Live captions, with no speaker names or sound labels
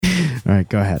All right,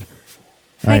 go ahead.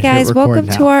 Hi guys, welcome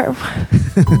to our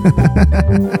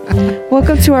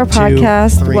welcome to our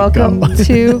podcast. Welcome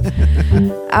to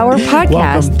our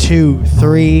podcast. Welcome to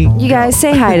 3. You guys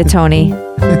say hi to Tony.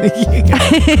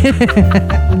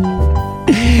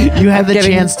 You had the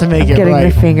chance to make it getting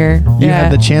right. The finger. You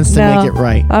had the chance to make it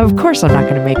right. Of course, I'm not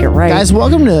going to make it right. Guys,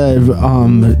 welcome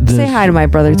to say hi to my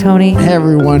brother Tony. Hey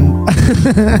everyone,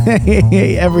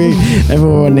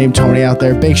 everyone named Tony out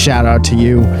there. Big shout out to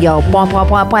you. Yo, bwam bwam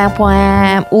bwam bwam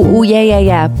bwam. Ooh,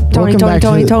 yeah. Tony.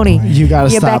 You gotta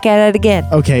You're stop. back at it again.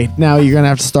 Okay, now you're gonna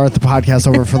have to start the podcast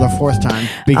over for the 4th time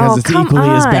because it's equally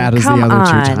as bad as the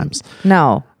other 2 times.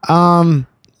 No.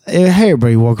 Hey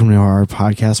everybody, welcome to our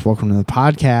podcast. Welcome to the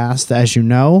podcast. As you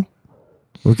know,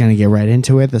 we're going to get right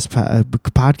into it. This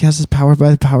podcast is powered by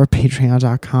the power of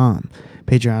Patreon.com.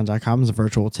 Patreon.com is a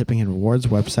virtual tipping and rewards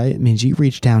website. It means you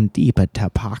reach down deep into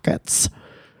pockets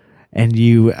and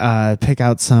you pick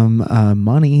out some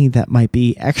money that might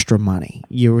be extra money.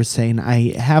 You were saying,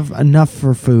 I have enough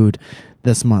for food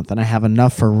this month and I have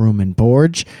enough for room and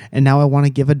board, and now I want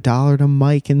to give $1 to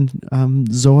Mike and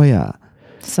Zoya.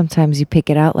 Sometimes you pick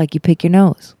it out like you pick your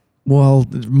nose. Well,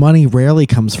 money rarely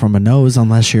comes from a nose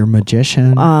unless you're a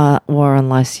magician. Or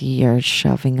unless you're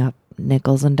shoving up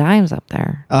nickels and dimes up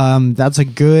there. That's a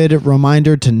good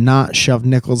reminder to not shove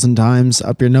nickels and dimes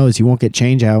up your nose. You won't get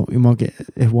change out. You won't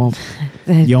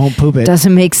poop it.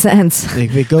 Doesn't make sense.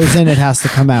 If it goes in, it has to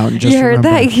come out. And just you heard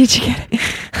remember. that? Did you get it?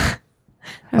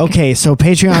 Okay, so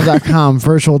Patreon.com,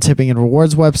 virtual tipping and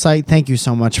rewards website. Thank you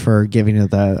so much for giving to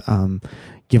the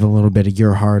give a little bit of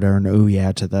your hard-earned ooh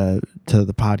yeah to the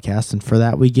podcast, and for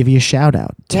that we give you a shout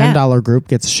out. $10 group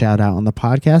gets a shout out on the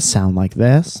podcast. Sound like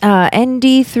this.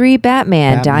 ND3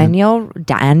 Batman. Daniel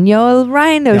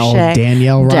Rhinoshek.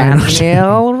 Danielle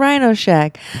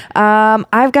Rhinoshek.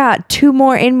 I've got 2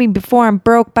 more in me before I'm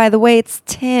broke. By the way, it's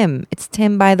Tim.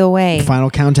 By the way. Final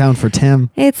countdown for Tim.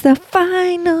 It's the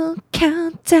final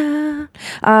countdown.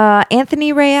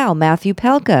 Anthony Rayel, Matthew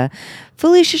Pelka,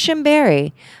 Felicia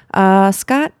Shimberry,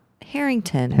 Scott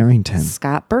Harrington.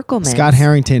 Scott Berkelman. Scott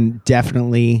Harrington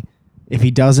definitely, if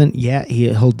he doesn't yet,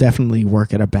 he'll definitely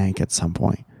work at a bank at some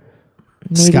point.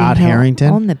 Maybe Scott Harrington.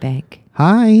 Own the bank.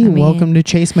 Hi, welcome to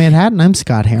Chase Manhattan. I'm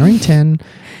Scott Harrington.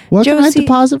 What can I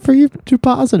deposit for you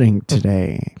depositing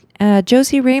today?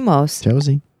 Josie Ramos.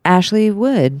 Ashley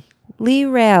Wood. Lee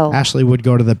Rail. Ashley would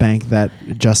go to the bank that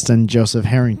Justin Joseph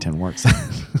Harrington works at.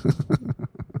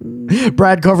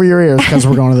 Brad, cover your ears because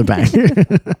we're going to the bank.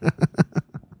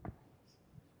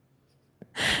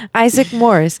 Isaac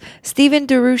Morris, Stephen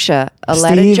DeRusha,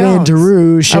 Aletta Jones.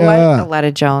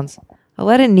 Aletta Jones.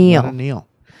 Aletta Neal.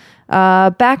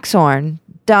 Baxorn.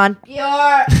 Don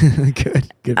Pior.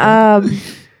 Good.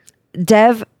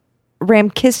 Dev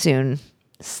Ramkisoon.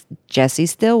 Jesse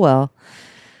Stillwell.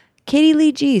 Katie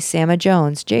Lee G. Sama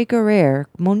Jones. Jake Guerrero.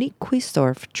 Monique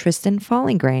Quistorf. Tristan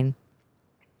Fallingrain.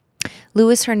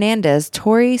 Luis Hernandez,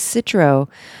 Tori Citro,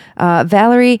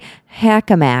 Valerie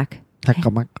Hackamak,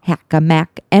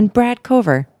 and Brad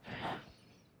Cover.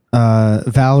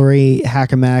 Valerie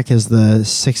Hackamak is the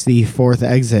 64th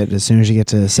exit as soon as you get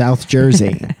to South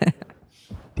Jersey.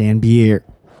 Dan Beer.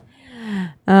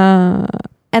 And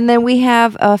then we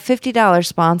have a $50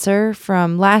 sponsor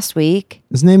from last week.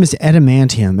 His name is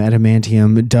Adamantium.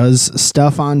 Adamantium does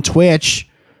stuff on Twitch.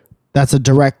 That's a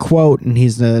direct quote, and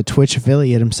he's the Twitch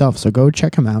affiliate himself. So go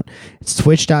check him out. It's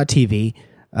twitch.tv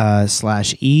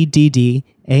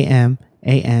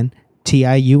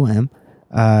 /EDDAMANTIUM.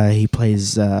 He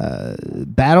plays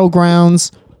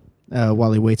Battlegrounds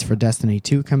while he waits for Destiny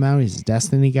 2 to come out. He's a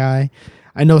Destiny guy.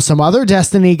 I know some other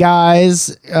Destiny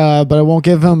guys, but I won't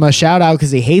give him a shout out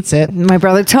because he hates it. My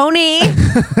brother Tony.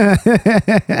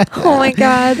 Oh my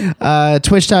God.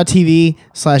 Twitch.tv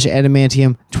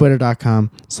 /Adamantium,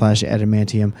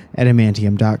 Twitter.com/Adamantium,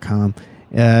 Adamantium.com.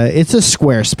 It's a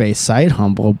Squarespace site,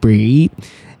 humble breed.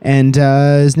 And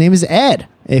his name is Ed,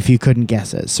 if you couldn't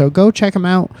guess it. So go check him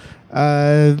out.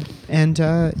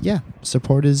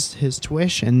 Support his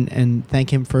Twitch and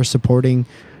thank him for supporting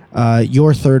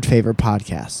your 3rd favorite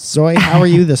podcast. Zoe, how are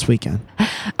you this weekend?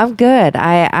 I'm good.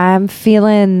 I'm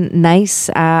feeling nice.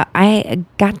 I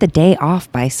got the day off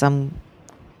by some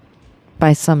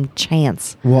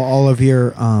chance. Well, all of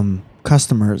your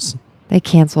customers, they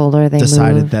canceled or they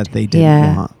decided moved. that they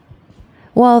didn't want.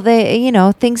 Well,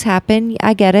 things happen.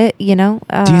 I get it. Do you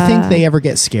think they ever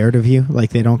get scared of you?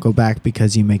 Like they don't go back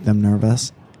because you make them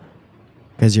nervous?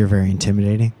 Because you're very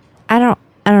intimidating? I don't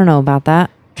know about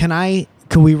that. Can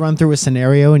we run through a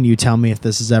scenario and you tell me if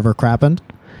this has ever happened?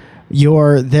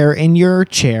 They're in your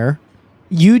chair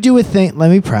You do a thing. Let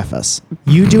me preface.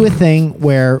 You do a thing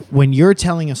where when you're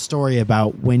telling a story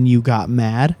about when you got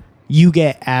mad, you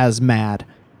get as mad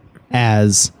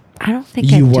as I don't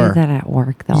think you I were. do that at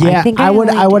work though. Yeah, I think I would.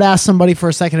 only I would ask somebody for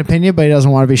a second opinion, but he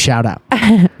doesn't want to be shout out.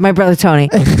 My brother Tony.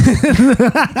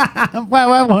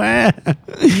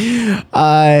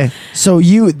 So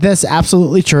that's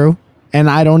absolutely true, and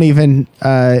I don't even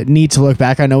need to look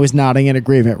back. I know he's nodding in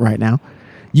agreement right now.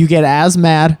 You get as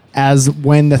mad as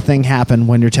when the thing happened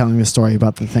when you're telling the story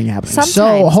about the thing happening. So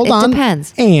Sometimes. hold It on,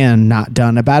 depends. and not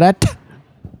done about it.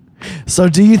 So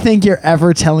do you think you're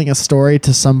ever telling a story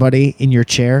to somebody in your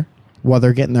chair while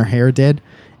they're getting their hair did,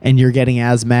 and you're getting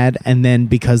as mad, and then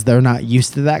because they're not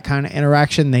used to that kind of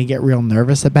interaction, they get real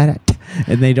nervous about it,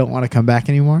 and they don't want to come back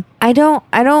anymore? I don't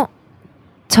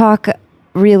talk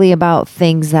really about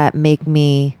things that make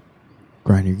me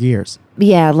Grind your gears.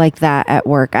 like that at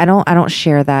work. I don't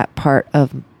share that part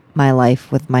of my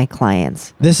life with my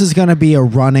clients. This is going to be a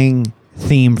running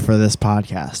theme for this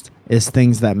podcast, is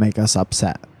things that make us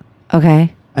upset.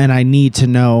 Okay. And I need to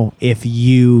know if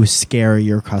you scare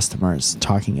your customers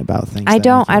talking about things. I that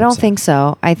don't make you upset. think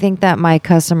so. I think that my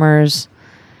customers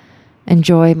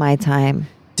enjoy my time.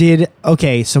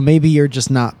 Okay, so maybe you're just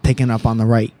not picking up on the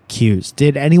right cues.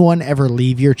 Did anyone ever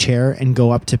leave your chair and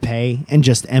go up to pay and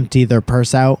just empty their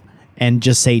purse out and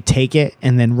just say take it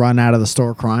and then run out of the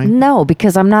store crying? No,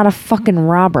 because I'm not a fucking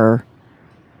robber.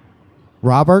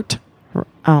 Robert?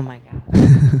 Oh my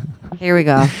god. Here we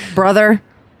go. Brother.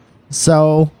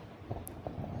 So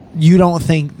you don't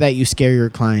think that you scare your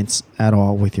clients at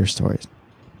all with your stories?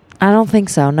 I don't think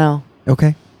so, no.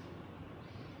 Okay.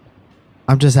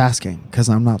 I'm just asking because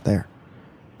I'm not there.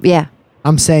 Yeah.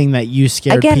 I'm saying that you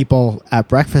scared Again- people at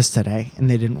breakfast today and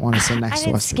they didn't want to sit I next to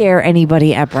didn't us. scare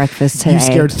anybody at breakfast today. You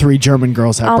scared 3 German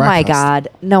girls at Oh breakfast. my god.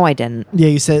 No, I didn't. Yeah,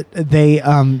 you said they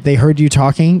heard you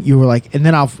talking. You were like, and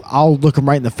then I'll look them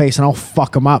right in the face and I'll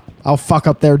fuck them up. I'll fuck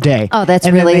up their day. Oh, that's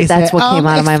And then really- they that's what came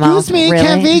out of my mouth. Excuse me, Really?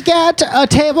 can we get a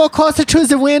table closer to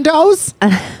the windows?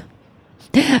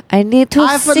 I need to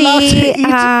I would love to see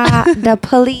eat- the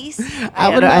police. I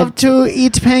would love to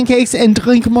eat pancakes and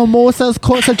drink mimosas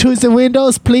closer to the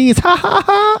windows, please. Ha ha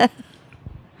ha.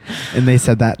 And they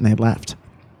said that and they left.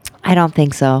 I don't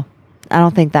think so. I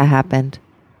don't think that happened.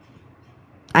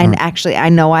 I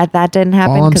Alright. know why that didn't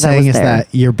happen All I'm because I saying was is there.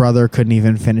 that your brother couldn't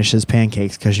even finish his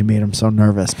pancakes because you made him so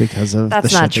nervous because of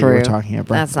That's the not shit that you were true. talking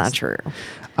about. That's not true.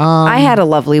 I had a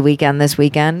lovely weekend this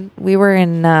weekend. We were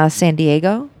in San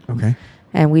Diego Okay.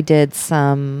 and we did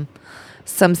some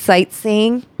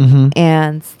sightseeing Mm-hmm.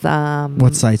 and some.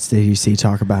 What sites did you see?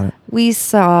 Talk about it. We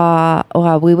saw.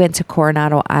 We went to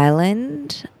Coronado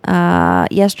Island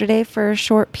yesterday for a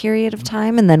short period of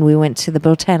time, and then we went to the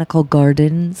botanical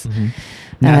gardens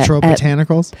Natural at-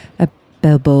 botanicals? at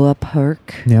Balboa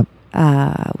Park. Yep.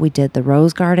 We did the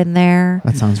Rose Garden there.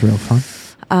 That sounds real fun.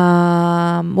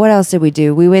 What else did we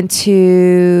do? We went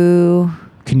to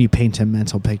Can you paint a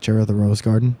mental picture of the Rose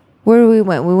Garden? where we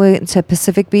went. We went to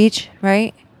Pacific Beach,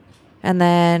 right? And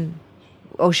then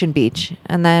Ocean Beach,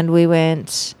 and then we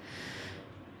went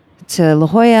to La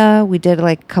Jolla. We did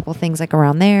like a couple things like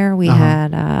around there. We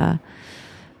had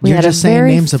You're had just a saying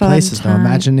very names of fun places though. time.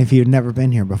 Imagine if you'd never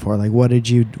been here before. Like what did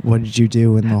you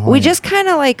do in La Jolla? We just kind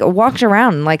of like walked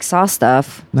around and like saw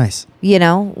stuff. Nice. You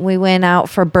know, we went out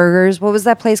for burgers. What was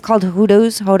that place called?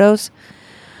 Hodos?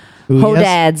 Ooh,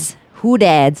 yes.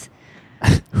 Hoodads.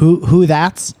 Who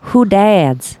that's?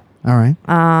 Hoodads. All right.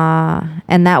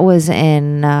 And that was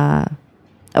in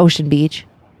Ocean Beach.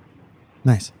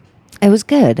 Nice. It was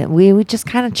good. We just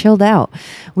kind of chilled out.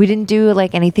 We didn't do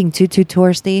like anything too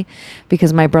touristy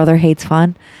because my brother hates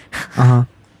fun. Uh-huh.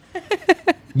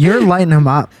 You're lighting him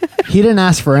up. He didn't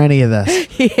ask for any of this.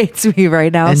 He hates me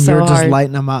right now And so you're just hard.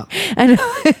 lighting him up. I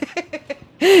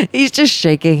know. He's just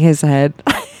shaking his head.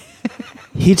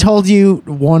 He told you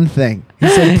one thing. He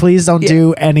said, please don't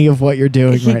do any of what you're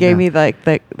doing He right gave now. me like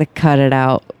the cut it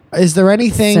out. Is there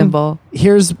anything? symbol.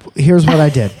 Here's what I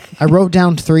did. I wrote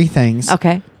down 3 things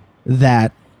Okay.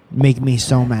 that make me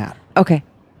so mad. Okay.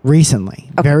 Recently.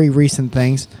 Okay. Very recent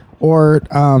things. Or,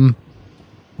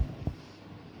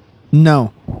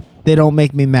 no, they don't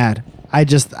make me mad.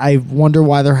 I wonder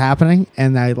why they're happening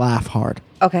and I laugh hard.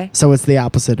 Okay. So it's the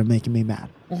opposite of making me mad.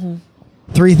 Mm-hmm.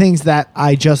 3 things that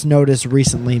I just noticed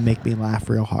recently make me laugh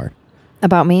real hard.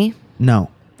 About me? No,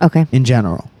 Okay. in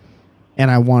general. And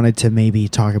I wanted to maybe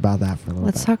talk about that for a little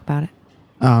Let's bit. talk about it.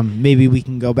 Maybe we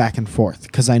can go back and forth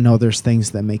because I know there's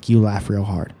things that make you laugh real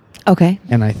hard. Okay.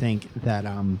 And I think that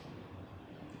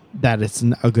that it's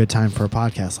a good time for a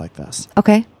podcast like this.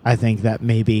 Okay. I think that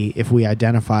maybe if we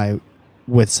identify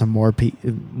with some more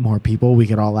people, we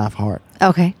could all laugh hard.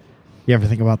 Okay. You ever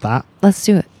think about that? Let's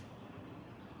do it.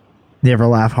 You ever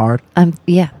laugh hard?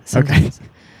 Yeah. Okay. Sometimes.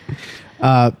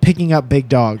 Picking up big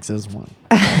dogs is one.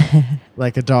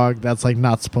 Like a dog that's like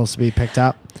not supposed to be picked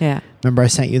up. Yeah. Remember I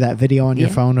sent you that video on your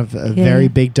Yeah. phone of a Yeah. very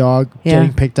big dog Yeah.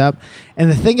 getting picked up. And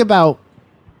the thing about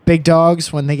big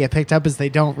dogs when they get picked up is they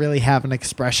don't really have an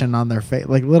expression on their face.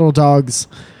 Like little dogs,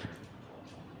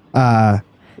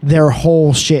 their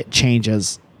whole shit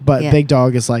changes. But Yeah. big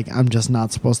dog is like, I'm just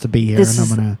not supposed to be here, This and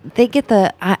is, I'm gonna. they get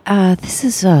the. This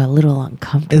is a little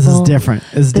uncomfortable. This is different.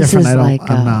 It's This different. is I don't. like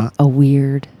I'm not. a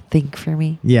weird thing for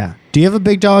me. Yeah. Do you have a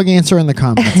big dog? Answer in the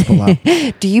comments below.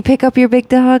 Do you pick up your big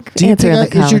dog? Do you Answer pick in the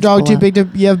up, is your comments dog too below. big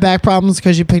to? You have back problems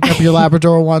because you picked up your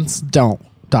Labrador once?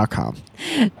 Don't.com.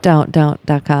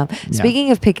 Don't.com. Speaking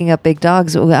of picking up big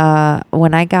dogs,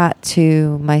 when I got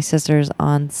to my sister's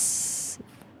on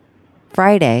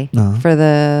Friday Uh-huh. for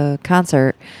the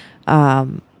concert,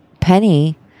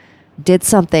 Penny did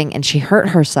something and she hurt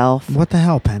herself. What the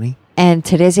hell, Penny? And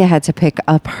Teresia had to pick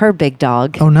up her big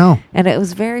dog. Oh no! And it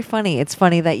was very funny. It's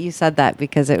funny that you said that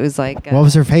because it was like What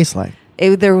was her face like?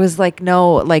 there was like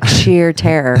no like sheer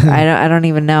terror. I don't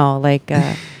even know. Like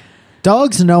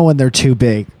Dogs know when they're too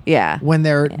big. yeah. When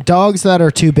they're dogs that are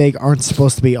too big aren't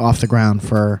supposed to be off the ground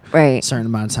for Right. a certain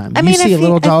amount of time. I You mean, see I a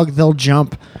little feel- dog, they'll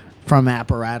jump from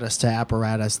apparatus to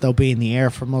apparatus. They'll be in the air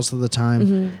for most of the time.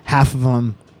 Mm-hmm. Half of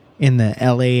them in the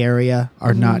LA area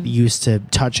are not used to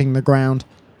touching the ground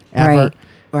ever. Right.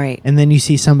 Right. And then you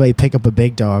see somebody pick up a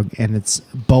big dog and it's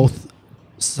both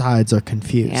sides are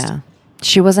confused. Yeah.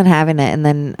 She wasn't having it. And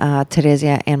then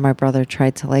Teresia and my brother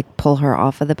tried to like pull her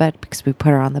off of the bed because we put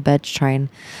her on the bed to try and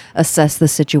assess the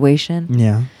situation.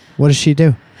 Yeah. What does she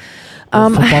do? A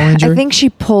football injury? I think she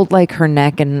pulled like her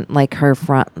neck and like her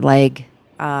front leg.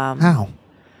 How?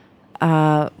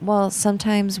 Well,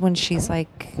 sometimes when she's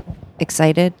like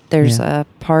excited, there's Yeah. a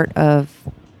part of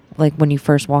like when you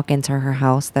first walk into her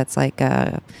house that's like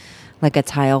a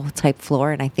tile type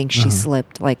floor, and I think she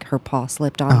slipped, like her paw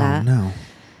slipped on Oh, that, no.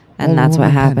 and Oh, that's what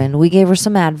Penny. happened. We gave her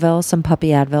some Advil, some puppy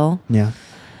Advil, Yeah.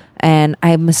 and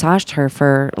I massaged her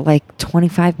for like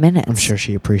 25 minutes. I'm sure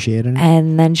she appreciated it.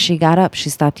 And then she got up. She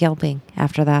stopped yelping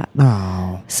after that.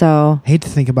 Oh. So Hate to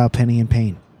think about Penny in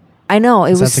pain. I know it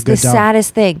was That's a the good dog.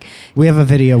 saddest thing. We have a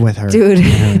video with her. Dude,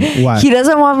 What? he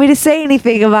doesn't want me to say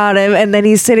anything about him, and then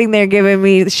he's sitting there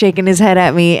shaking his head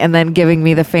at me, and then giving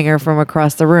me the finger from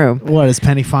across the room. What, is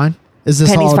Penny fine? Is this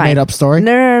Penny's all a fine. made up story?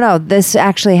 No. This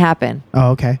actually happened.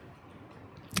 Oh, okay.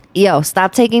 Yo,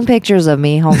 stop taking pictures of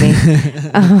me, homie.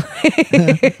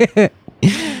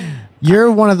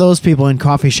 You're one of those people in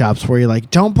coffee shops where you're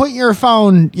like, don't put your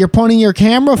phone, you're pointing your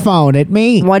camera phone at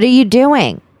me. What are you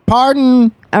doing?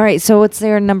 Pardon. All right, so what's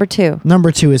there number 2? Number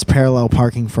 2 is parallel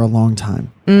parking for a long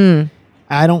time.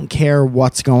 I don't care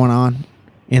what's going on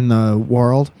in the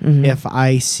world. If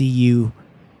I see you,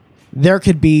 there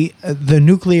could be, the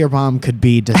nuclear bomb could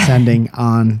be descending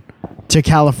on to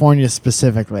California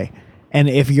specifically. And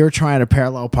if you're trying to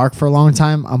parallel park for a long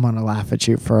time, I'm going to laugh at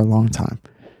you for a long time.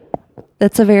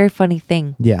 That's a very funny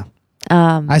thing. Yeah.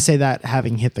 I say that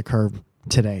having hit the curb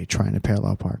today trying to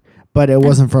parallel park. But it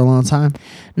wasn't for a long time.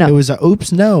 No. It was a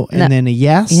oops, no, and No. then a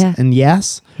yes, Yeah. and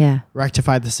yes. Yeah.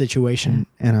 Rectified the situation,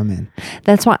 and I'm in.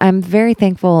 That's why I'm very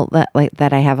thankful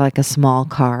that I have like a small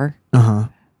car Uh-huh.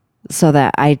 so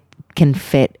that I can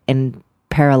fit and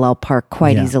parallel park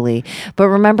quite Yeah. easily. But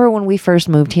remember when we first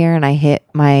moved here and I hit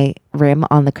my rim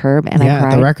on the curb and I Yeah, at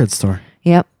cried? the record store.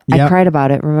 Yep. I Yep. cried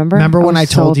about it, remember? Remember when I was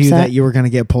so told you upset. that you were going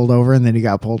to get pulled over and then you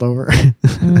got pulled over?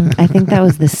 I think that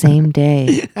was the same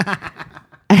day.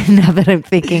 Now that I'm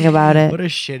thinking about it. What a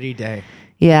shitty day.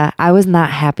 Yeah, I was not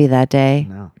happy that day.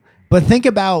 No. But think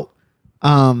about,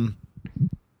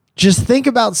 just think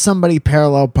about somebody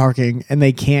parallel parking and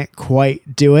they can't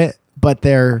quite do it, but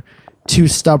they're too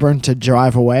stubborn to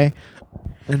drive away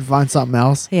and find something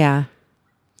else. Yeah.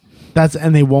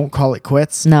 And they won't call it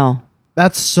quits. No.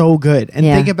 That's so good. And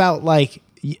Yeah. think about like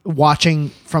watching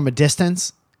from a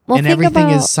distance Well, and think everything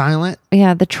about- is silent.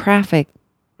 Yeah, the traffic.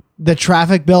 The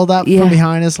traffic buildup Yeah. from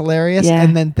behind is hilarious. Yeah.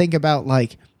 And then think about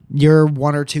like you're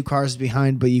 1 or 2 cars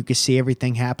behind, but you can see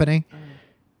everything happening.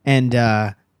 And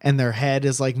their head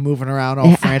is like moving around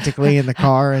all frantically in the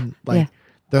car and like Yeah.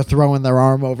 they're throwing their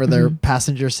arm over their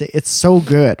passenger seat. It's so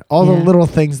good. All Yeah. the little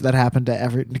things that happen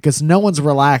to because no one's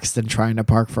relaxed and trying to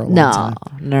park for a long No, time.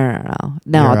 no.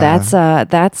 You're,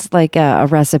 That's like a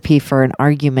recipe for an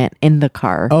argument in the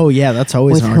car. Oh yeah, that's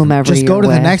always With an argument. whomever Just go you're to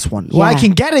the with. next one. Well, I Yeah.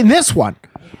 can get in this one.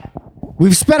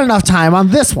 We've spent enough time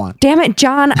on this one. Damn it,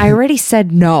 John! I already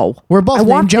said no. We're both I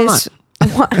want named John. this.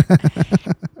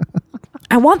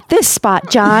 I want this spot,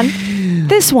 John.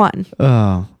 This one.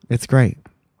 Oh, it's great.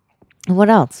 What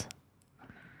else?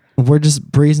 We're just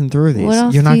breezing through these. What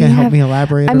else You're not do you going to help have? me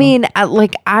elaborate? I at all? mean,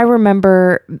 I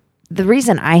remember the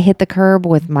reason I hit the curb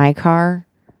with my car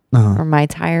or my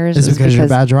tires is because you're a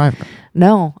bad driver.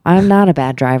 No, I'm not a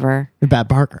bad driver. You're a bad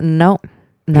parker. No.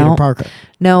 Peter Parker.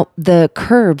 No, the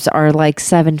curbs are like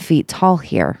 7 feet tall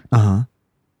here. Uh-huh.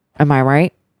 Am I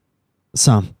right?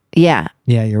 Some. Yeah.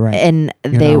 Yeah, you're right. And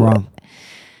you're they not wrong.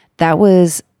 That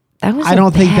was I a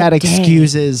don't think bad that day.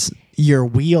 excuses your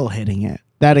wheel hitting it.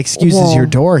 That excuses your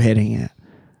door hitting it.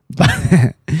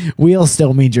 But wheel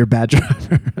still means you're a bad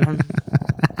driver.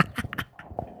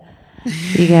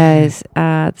 You guys,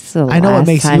 this is the I know what last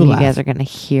makes time you you laugh. guys are going to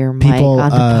hear Mike People,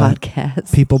 on the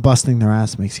podcast. People busting their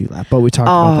ass makes you laugh. But we talked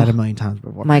about that a million times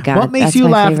before. My God, what makes that's you my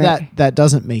laugh favorite. that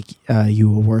doesn't make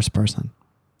you a worse person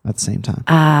at the same time?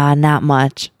 Not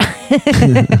much.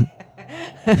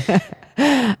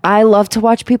 I love to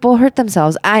watch people hurt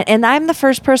themselves. And I'm the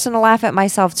first person to laugh at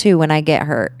myself too when I get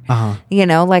hurt. Uh-huh. You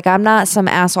know, like I'm not some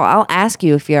asshole. I'll ask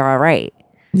you if you're all right,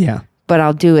 Yeah. but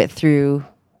I'll do it through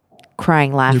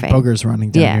crying, Your laughing. boogers running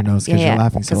down your nose because you're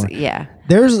laughing so hard. Yeah.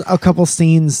 There's a couple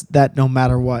scenes that no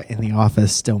matter what in the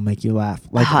office still make you laugh,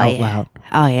 like out loud.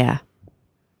 Oh yeah.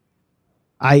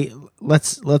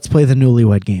 Let's play the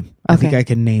newlywed game. I think Okay. I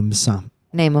can name some.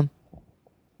 Name them.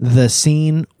 The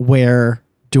scene where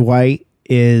Dwight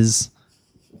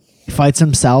fights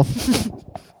himself,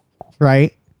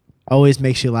 right? Always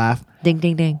makes you laugh. Ding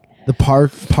ding ding. The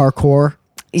parkour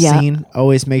Yeah. scene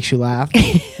always makes you laugh.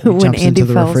 He When jumps Andy into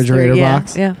the fell refrigerator through,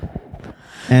 box. Yeah.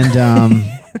 And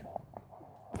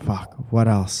fuck, what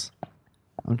else?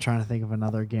 I'm trying to think of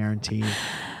another guarantee.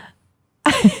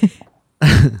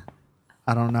 I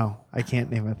don't know. I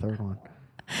can't name a third one.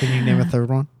 Can you name a third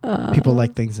one? People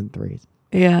like things in threes.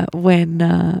 Yeah. When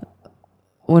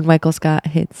Michael Scott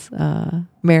hits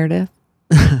Meredith.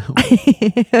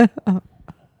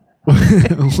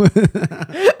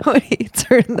 When he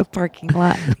turned in the parking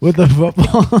lot. With the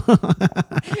football.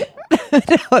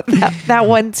 that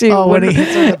one too. Oh, when he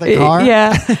hits her with the car?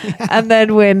 Yeah. And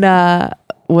then when oh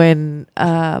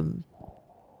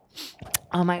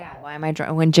my God, why am I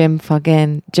drawing? When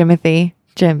Jimothy.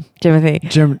 Jim,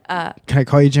 can I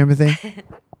call you Jimothy?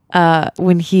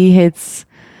 When he hits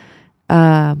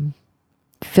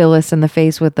Phyllis in the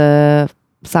face with the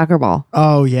soccer ball.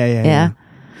 Oh, yeah. Yeah.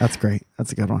 That's great.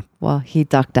 That's a good one. Well, he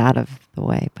ducked out of the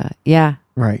way, but yeah,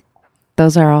 Right.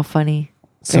 those are all funny.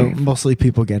 So Very- mostly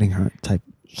people getting hurt type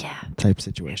yeah,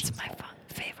 situations. it's my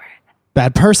favorite.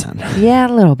 Bad person. Yeah,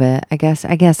 a little bit. I guess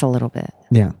a little bit.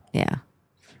 Yeah. Yeah.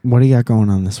 What do you got going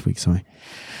on this week, Zoe?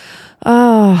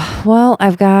 Oh, well,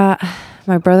 I've got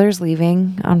my brother's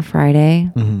leaving on Friday.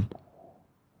 Mm-hmm.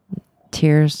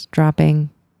 Tears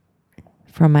dropping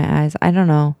from my eyes. I don't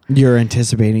know. You're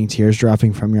anticipating tears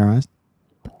dropping from your eyes?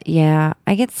 Yeah,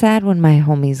 I get sad when my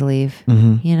homies leave,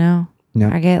 Mm-hmm. you know? Yeah.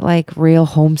 I get like real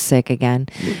homesick again.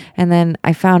 And then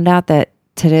I found out that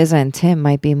Teresa and Tim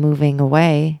might be moving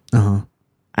away. Uh-huh.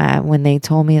 When they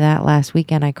told me that last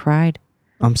weekend, I cried.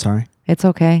 I'm sorry. It's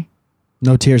okay.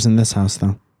 No tears in this house,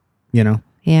 though. You know?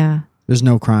 Yeah, There's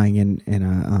no crying in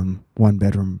a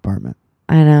one-bedroom apartment.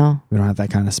 I know. We don't have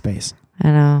that kind of space. I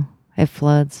know. It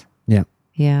floods. Yeah.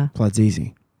 Yeah. Flood's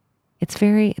easy. It's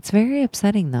very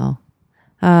upsetting though.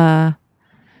 And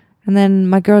then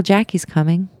my girl Jackie's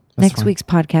coming. That's Next fine. week's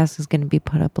podcast is going to be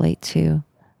put up late too.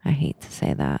 I hate to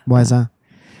say that. Why is that?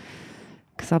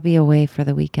 Because I'll be away for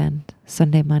the weekend.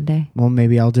 Sunday, Monday. Well,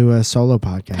 maybe I'll do a solo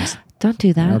podcast. Don't do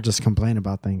And I'll that. just complain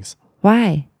about things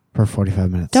Why? for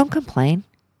 45 minutes. Don't complain.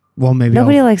 Well, maybe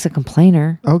Nobody likes a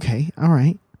complainer. Okay. All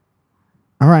right.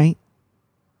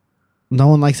 No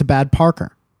one likes a bad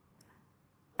Parker.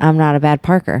 I'm not a bad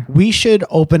Parker. We should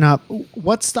open up.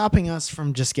 What's stopping us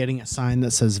from just getting a sign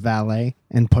that says valet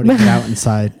and putting it out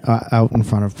out in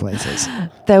front of places,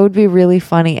 That would be really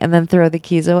funny. And then throw the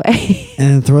keys away. and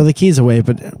then throw the keys away?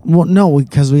 But no,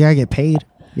 because we gotta get paid.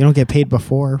 You don't get paid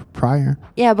prior.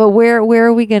 Yeah, but where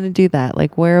are we going to do that?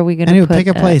 Like, where are we going to Anyway, put pick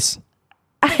a place.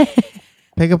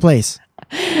 Pick a place.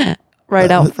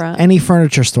 right out front? Any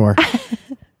furniture store.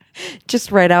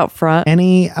 Just right out front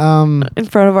Any in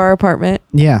front of our apartment.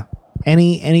 yeah.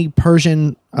 Any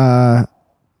Persian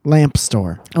lamp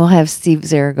store. We'll have Steve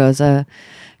Zaragoza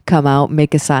come out,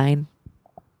 make a sign,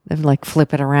 and like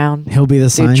flip it around. He'll be the do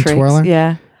sign tricks. twirler.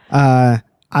 Yeah.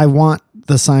 I want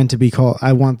the sign to be called.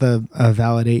 I want the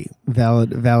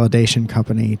validation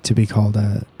company to be called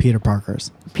Peter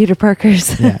Parker's. Peter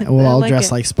Parker's. Yeah, we'll I all like dress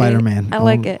it. like Spider-Man. I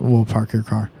like it. We'll park your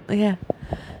car. Yeah.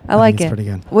 I like think it. it's pretty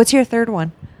good. What's your third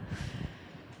one?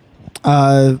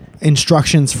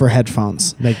 Instructions for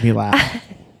headphones make me laugh.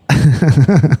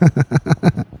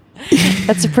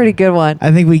 That's a pretty good one.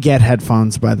 I think we get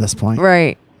headphones by this point.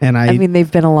 Right. And I mean, they've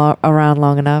been around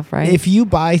long enough, right? if you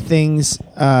buy things,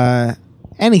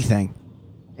 anything,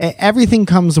 everything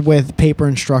comes with paper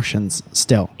instructions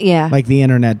still. Yeah. Like the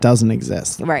internet doesn't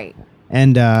exist. Right.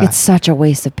 And It's such a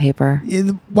waste of paper.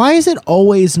 why is it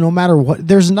always, no matter what,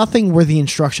 there's nothing where the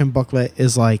instruction booklet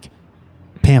is like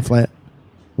pamphlet,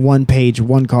 1 page,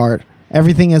 1 card.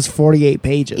 Everything is 48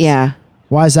 pages. Yeah.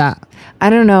 Why is that? I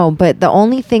don't know, but the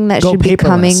only thing that Go should be paperless.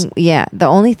 coming, the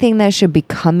only thing that should be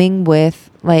coming with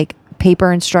like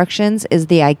paper instructions is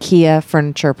the IKEA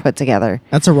furniture put together.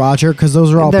 That's a Roger, because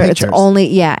those are all pictures. It's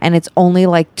only and it's only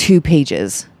like 2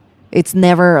 pages. It's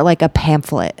never like a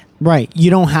pamphlet. Right. You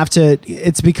don't have to.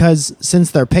 It's because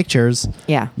since they're pictures,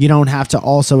 Yeah. you don't have to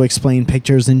also explain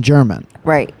pictures in German.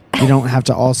 Right. You don't have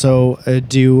to also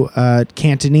do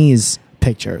Cantonese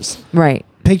pictures. Right.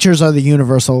 Pictures are the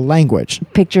universal language,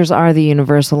 Pictures are the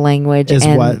universal language. is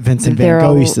and what Vincent van they're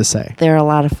Gogh a- used to say. They're a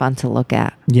lot of fun to look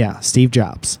at. Yeah, Steve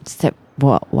Jobs.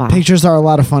 Wow. Pictures are a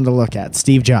lot of fun to look at.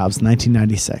 Steve Jobs,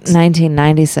 1996.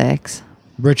 1996.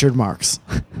 Richard Marx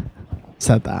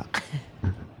said that.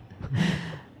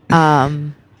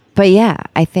 But yeah,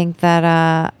 I think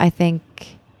that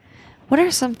what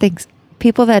are some things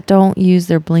people that don't use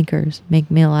their blinkers make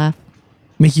me laugh?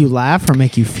 Make you laugh or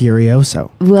make you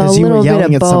furioso? Well, a you were little bit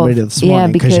yelling of at somebody both. this Yeah,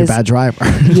 morning because you're a because- bad driver.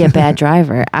 Yeah, bad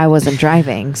driver. I wasn't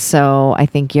driving, so I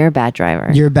think you're a bad driver.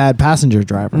 You're a bad passenger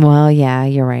driver. Well, yeah,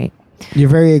 you're right. You're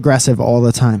very aggressive all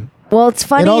the time. Well, it's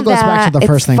funny all goes back to the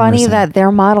first thing we were funny saying. that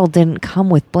their model didn't come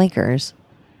with blinkers.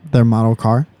 Their model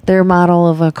car. Their model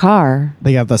of a car,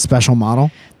 They got the special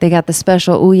model. they got the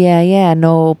special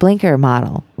no blinker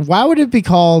model. Why would it be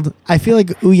called? I feel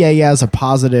like Ooh Yeah Yeah is a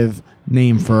positive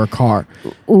name for a car.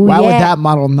 Ooh, Why would yeah. that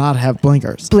model not have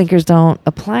blinkers? Blinkers don't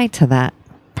apply to that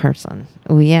person.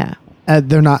 Oh yeah.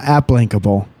 They're not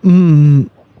applicable. Do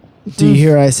you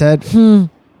hear what I said? Do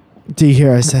you hear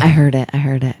what I said? I heard it.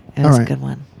 It All was right. a good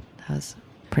one. That was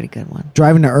a pretty good one.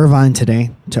 Driving to Irvine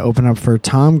today to open up for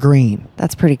Tom Green.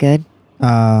 That's pretty good.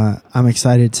 I'm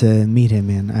excited to meet him,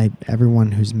 man.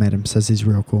 Everyone who's met him says he's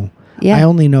real cool. Yeah. I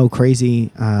only know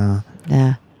crazy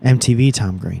Yeah. MTV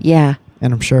Tom Green. Yeah.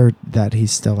 And I'm sure that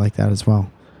he's still like that as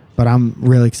well. But I'm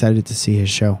really excited to see his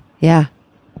show. Yeah.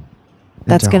 and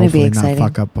That's going to be hopefully exciting. Not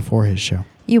fuck up before his show.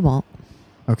 You won't.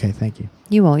 Okay, thank you.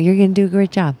 You won't. You're going to do a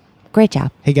great job. Great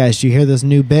job. Hey guys, do you hear this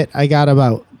new bit I got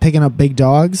about picking up big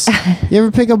dogs? You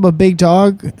ever pick up a big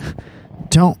dog?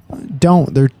 Don't.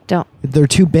 They're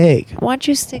too big. Why don't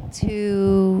you stick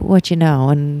to what you know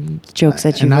and jokes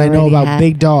that you've And I know already about had?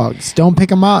 big dogs. Don't pick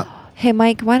them up. Hey,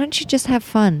 Mike, why don't you just have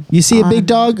fun? You see a big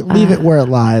on, dog? Leave it where it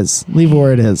lies. Leave it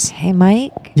where it is. Hey,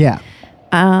 Mike. Yeah.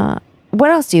 What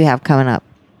else do you have coming up?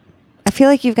 I feel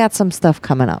like you've got some stuff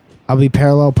coming up. I'll be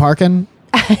parallel parking.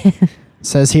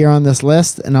 Says here on this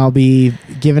list, and I'll be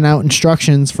giving out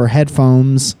instructions for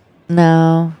headphones.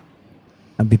 No.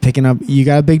 I'll be picking up. You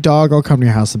got a big dog? I'll come to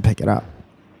your house and pick it up.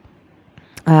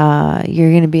 You're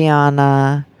going to be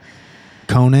on,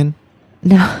 Conan,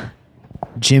 no,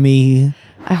 Jimmy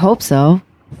I hope so.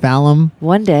 Fallon,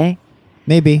 One day.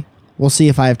 maybe. We'll see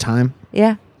if I have time.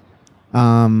 Yeah.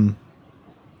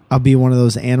 I'll be one of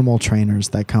those animal trainers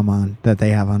that come on that they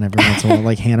have on every once in a while,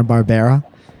 like Hanna-Barbera.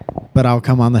 But I'll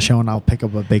come on the show and I'll pick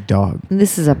up a big dog.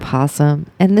 This is a possum,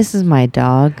 and this is my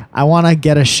dog. I want to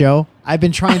get a show. I've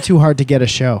been trying too hard to get a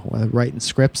show, writing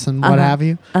scripts and what have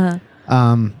you.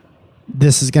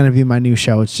 This is going to be my new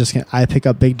show. It's just I pick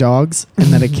up big dogs and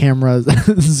then a camera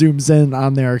zooms in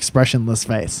on their expressionless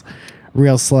face,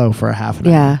 real slow for a half an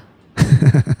hour.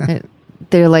 Yeah.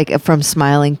 They're like from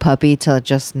smiling puppy to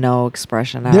just no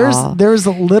expression at all. There's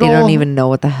a little. They don't even know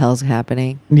what the hell's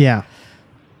happening. Yeah.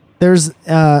 There's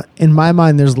in my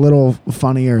mind there's little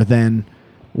funnier than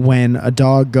when a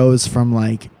dog goes from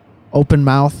like open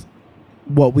mouth,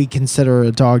 what we consider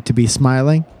a dog to be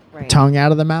smiling, Right. tongue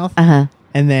out of the mouth, Uh-huh.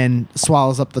 and then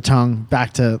swallows up the tongue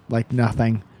back to like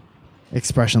nothing,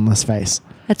 expressionless face.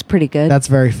 That's pretty good. That's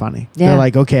very funny. Yeah. They're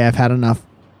like, okay, I've had enough.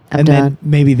 I'm and done. then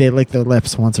maybe they lick their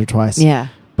lips once or twice. Yeah.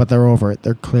 But they're over it.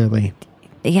 They're clearly.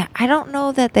 Yeah, I don't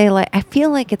know that they like. I feel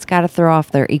like it's got to throw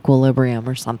off their equilibrium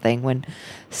or something when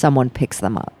someone picks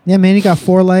them up. Yeah, man, you got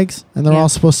 4 legs and they're Yeah. all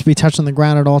supposed to be touching the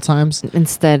ground at all times.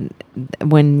 Instead,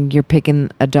 when you're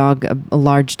picking a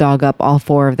large dog up, all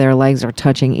 4 of their legs are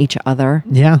touching each other.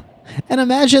 Yeah. And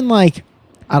imagine like,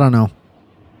 I don't know,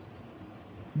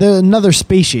 another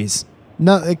species.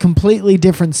 No, a completely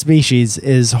different species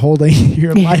is holding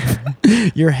your life,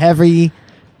 your heavy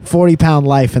 40-pound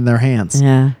life in their hands.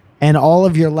 Yeah, And all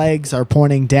of your legs are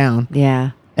pointing down.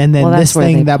 yeah. And then Well, this that's where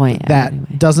thing they that point at anyway.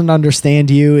 doesn't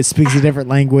understand you, it speaks a different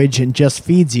language and just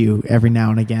feeds you every now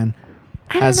and again.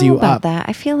 I don't has know you about up. that.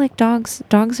 I feel like dogs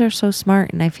are so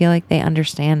smart, and I feel like they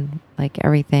understand like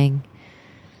everything.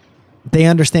 They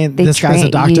understand They this guy's a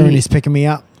train doctor you- and he's picking me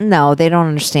up. No, they don't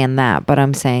understand that. But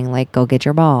I'm saying like, go get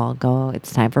your ball. Go.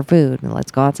 It's time for food. And let's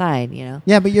go outside. You know.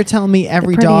 Yeah, but you're telling me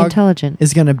every They're pretty dog intelligent.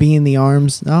 is going to be in the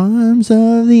arms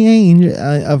of the angel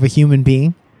of a human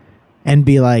being and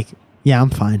be like, yeah,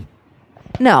 I'm fine.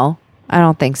 No, I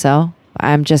don't think so.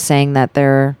 I'm just saying that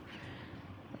they're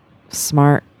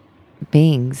smart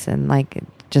beings, and like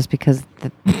just because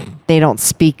they don't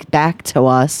speak back to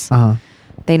us,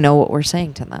 they know what we're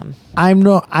saying to them.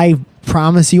 I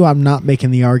promise you I'm not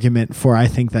making the argument for I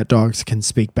think that dogs can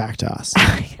speak back to us.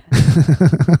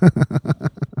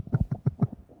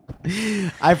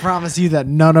 I promise you that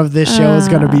none of this show is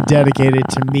going to be dedicated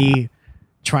to me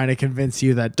trying to convince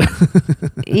you that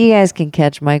You guys can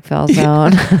catch Mike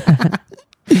Falzone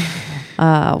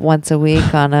once a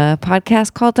week on a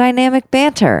podcast called Dynamic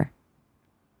Banter.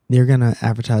 you're going to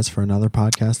advertise for another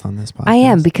podcast on this podcast. I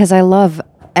am, because I love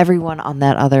everyone on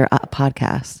that other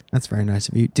podcast. That's very nice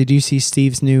of you. Did you see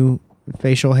Steve's new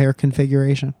facial hair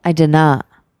configuration? I did not.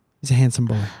 He's a handsome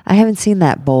boy. I haven't seen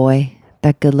that boy,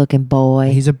 that good-looking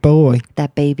boy, He's a boy.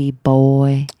 that baby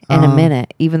boy in a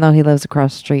minute, even though he lives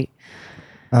across the street.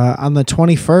 On the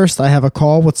 21st, I have a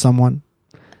call with someone.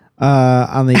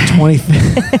 On the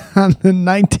 25th, on the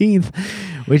 19th,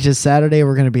 which is Saturday,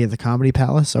 we're going to be at the Comedy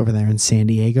Palace over there in San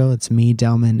Diego. It's me,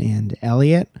 Delman, and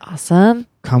Elliot. Awesome.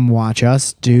 Come watch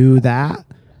us do that.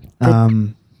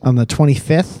 On the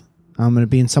 25th, I'm going to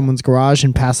be in someone's garage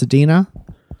in Pasadena.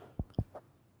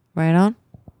 Right on.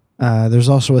 There's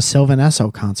also a Sylvan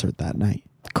Esso concert that night.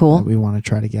 Cool. That we want to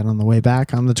try to get on the way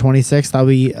back. On the 26th,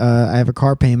 I have a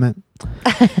car payment.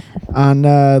 On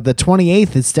the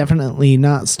 28th, it's definitely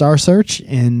not Star Search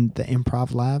in the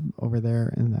Improv Lab over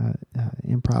there in the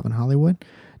Improv in Hollywood.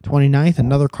 29th,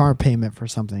 another car payment for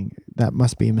something. That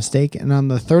must be a mistake. And on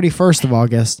the 31st of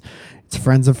August, it's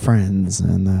Friends of Friends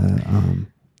in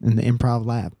the Improv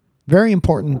Lab. Very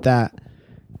important that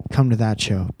come to that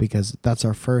show, because that's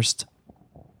our first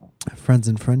Friends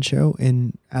and Friends show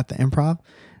at the Improv.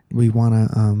 We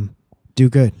want to do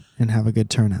good and have a good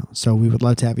turnout. So we would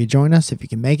love to have you join us if you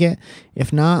can make it.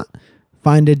 If not,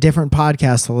 find a different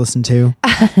podcast to listen to.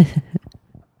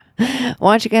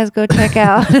 Why don't you guys go check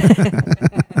out?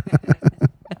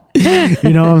 You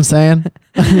know what I'm saying?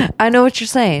 I know what you're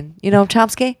saying. You know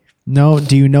Chomsky? No,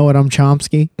 do you know what I'm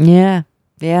Chomsky? Yeah.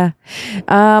 Yeah.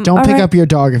 Don't pick up your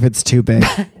dog if it's too big.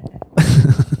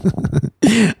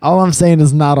 All I'm saying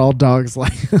is not all dogs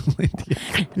like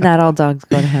Not all dogs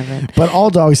go to heaven. but all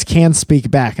dogs can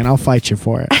speak back, and I'll fight you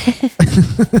for it.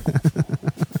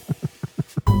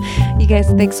 You guys,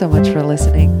 thanks so much for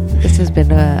listening. This has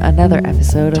been another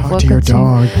episode of Talk to your Welcome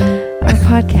dog.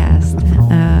 Our podcast.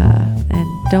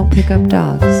 And don't pick up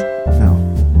dogs. No.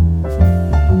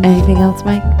 Anything else,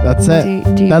 Mike? That's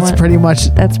it. Do you That's want- pretty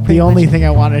much that's pretty the only much it. thing I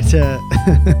wanted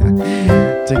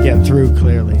to to get through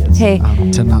clearly is Hey.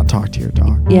 to not talk to your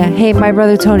dog. Yeah. Hey, my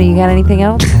brother Tony, you got anything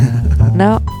else?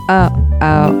 No?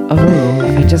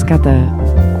 I just got the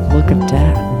look of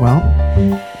death. Well,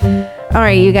 All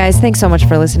right, you guys, thanks so much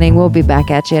for listening. We'll be back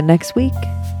at you next week.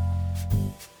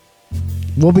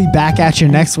 we'll be back at you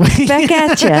next week. Back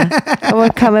at you. We're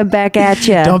coming back at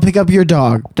you. Don't pick up your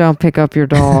dog. Don't pick up your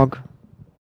dog.